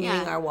like continuing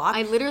Yeah. our walk.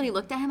 I literally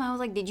looked at him. I was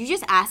like, "Did you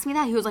just ask me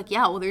that?" He was like,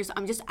 "Yeah. Well,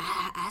 I'm just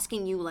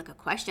asking you like a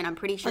question. I'm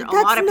pretty sure Like, a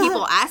lot that's of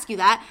people not- ask you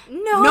that."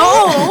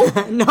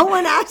 No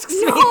one asks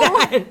me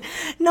that.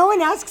 No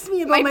one asks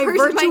me about my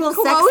virtual sex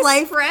close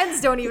life. friends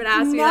don't even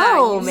ask me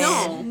No, that.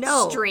 man.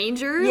 No.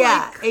 Stranger.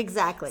 Yeah, Like,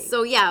 exactly.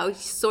 So yeah,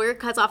 Sawyer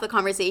cuts off the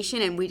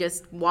conversation and we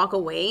just walk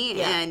away.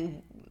 Yeah.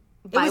 And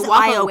by was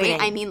walk eye-opening. away,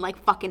 I mean like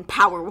fucking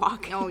power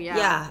walk. oh yeah.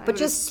 Yeah, I but would've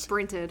just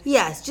sprinted.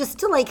 Yes, just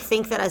to like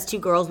think that as two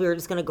girls we were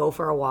just gonna go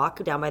for a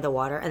walk down by the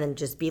water and then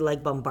just be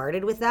like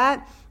bombarded with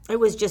that. It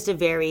was just a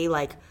very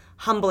like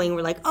humbling.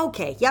 We're like,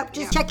 okay, yep,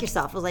 just check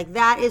yourself. I was like,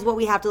 that is what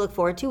we have to look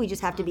forward to. We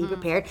just have to be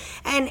prepared.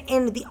 And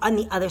on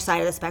the other side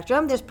of the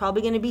spectrum, there's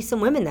probably going to be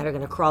some women that are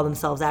going to crawl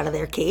themselves out of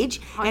their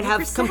cage and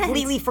have 100%.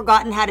 completely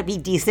forgotten how to be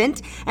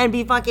decent and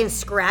be fucking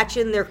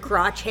scratching their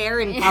crotch hair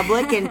in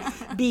public and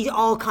be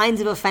all kinds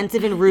of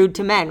offensive and rude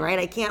to men, right?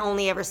 I can't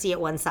only ever see it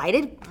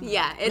one-sided.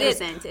 Yeah, it There's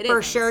isn't. It for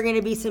isn't. sure going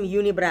to be some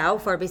unibrow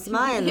for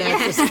Bissima, and they're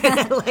just going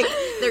to like...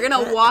 They're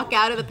gonna walk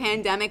out of the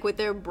pandemic with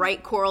their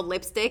bright coral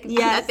lipstick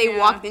Yes. that they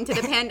walked into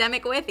the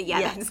pandemic with. Yeah,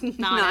 Yes. that's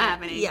not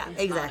happening. Yeah,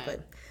 exactly.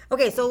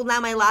 Okay, so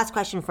now my last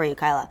question for you,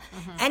 Kyla.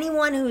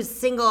 Anyone who's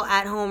single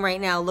at home right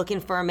now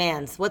looking for a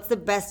man's, what's the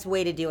best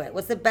way to do it?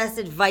 What's the best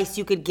advice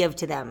you could give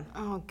to them?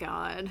 Oh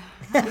God.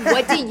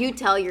 What do you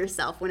tell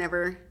yourself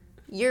whenever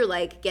you're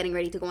like getting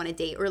ready to go on a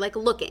date or like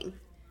looking?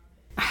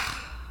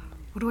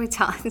 What do I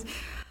tell?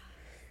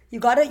 You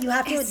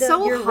have to, It's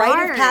so your rite of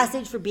hard.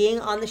 passage for being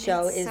on the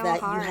show It's is so that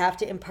hard. you have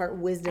to impart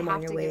wisdom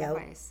on your way out.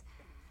 Advice.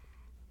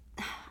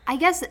 I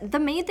guess the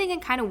main thing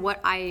and kind of what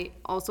I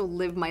also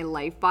live my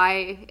life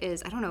by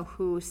is, I don't know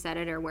who said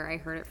it or where I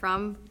heard it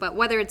from, but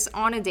whether it's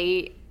on a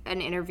date, an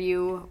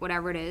interview,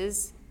 whatever it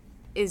is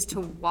to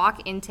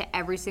walk into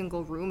every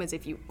single room as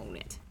if you own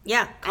it.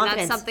 Yeah, And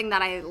confidence. that's something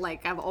that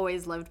I've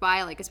always lived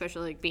by, like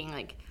especially like being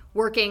like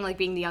working, like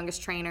being the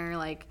youngest trainer,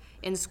 like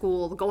in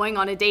school, going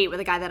on a date with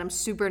a guy that I'm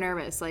super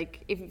nervous.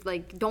 Like if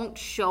like don't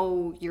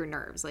show your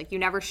nerves. Like you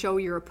never show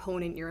your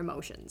opponent your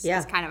emotions. Yeah.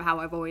 That's kind of how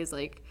I've always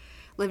like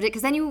lived it,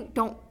 because then you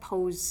don't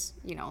pose,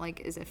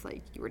 like as if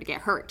like you were to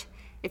get hurt.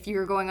 If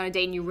you're going on a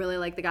date and you really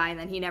like the guy and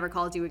then he never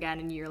calls you again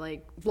and you're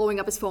like blowing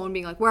up his phone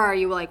being like, where are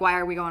you? Like, why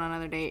are we going on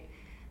another date?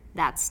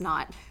 That's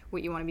not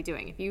what you want to be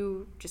doing. If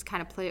you just kind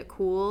of play it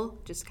cool,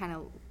 just kind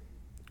of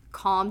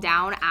calm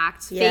down,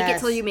 act, fake it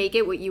till you make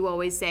it, what you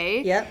always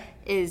say, Yep.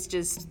 is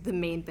just the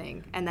main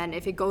thing. And then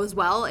if it goes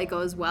well, it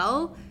goes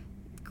well.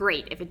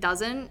 Great. If it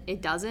doesn't,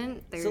 it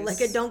doesn't. So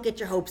like a don't get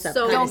your hopes up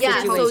So kind of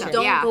yeah, situation. so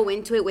don't Yeah. go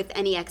into it with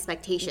any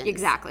expectations.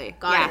 Exactly.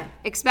 Got it.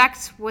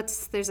 Expect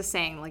there's a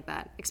saying like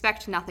that.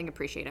 Expect nothing,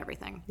 appreciate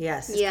everything.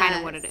 Yes. It's kind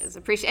of what it is.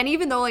 And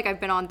even though like I've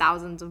been on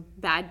thousands of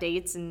bad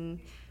dates and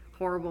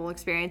horrible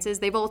experiences,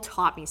 they've all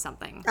taught me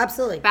something.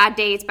 Absolutely. Bad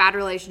dates, bad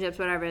relationships,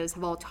 whatever it is,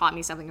 have all taught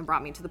me something and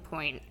brought me to the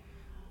point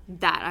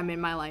that I'm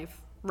in my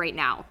life right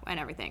now and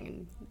everything.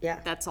 And Yeah.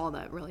 that's all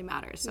that really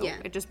matters. So Yeah.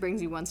 it just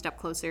brings you one step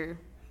closer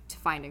to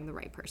finding the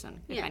right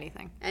person, if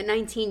anything. At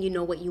 19, you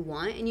know what you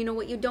want and you know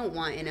what you don't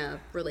want in a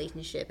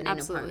relationship and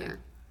Absolutely. in a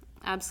partner.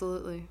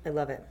 Absolutely. I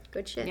love it.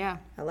 Good shit. Yeah.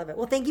 I love it.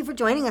 Well, thank you for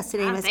joining us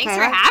today, Miss Thanks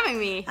Kyla. for having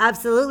me.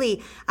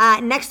 Absolutely.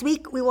 Next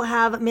week, we will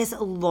have Miss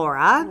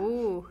Laura.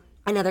 Ooh.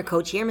 Another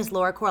coach here, Miss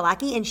Laura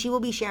Korlacki, and she will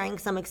be sharing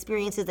some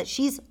experiences that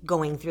she's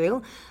going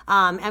through.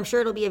 I'm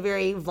sure it'll be a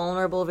very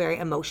vulnerable, very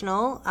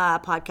emotional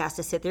podcast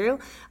to sit through.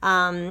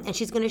 And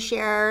she's going to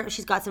share,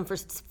 she's got some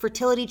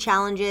fertility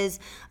challenges.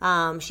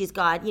 She's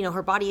got,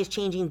 her body is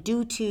changing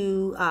due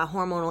to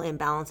hormonal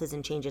imbalances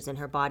and changes in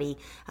her body.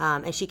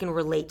 And she can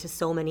relate to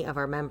so many of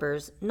our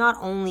members, not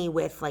only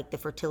with like the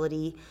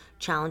fertility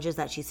challenges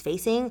that she's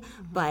facing,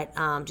 but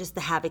just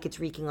the havoc it's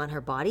wreaking on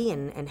her body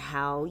and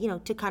how,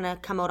 to kind of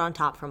come out on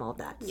top from all of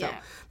that. So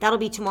that'll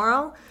be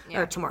tomorrow.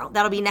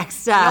 That'll be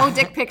next. No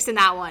dick pics in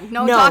that one.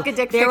 No talk of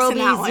dick pics in that one.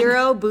 There will be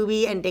zero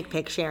booby and dick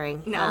pic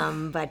sharing.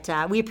 No. But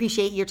we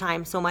appreciate your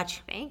time so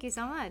much. Thank you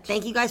so much.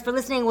 Thank you guys for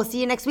listening. We'll see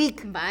you next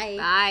week. Bye.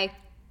 Bye.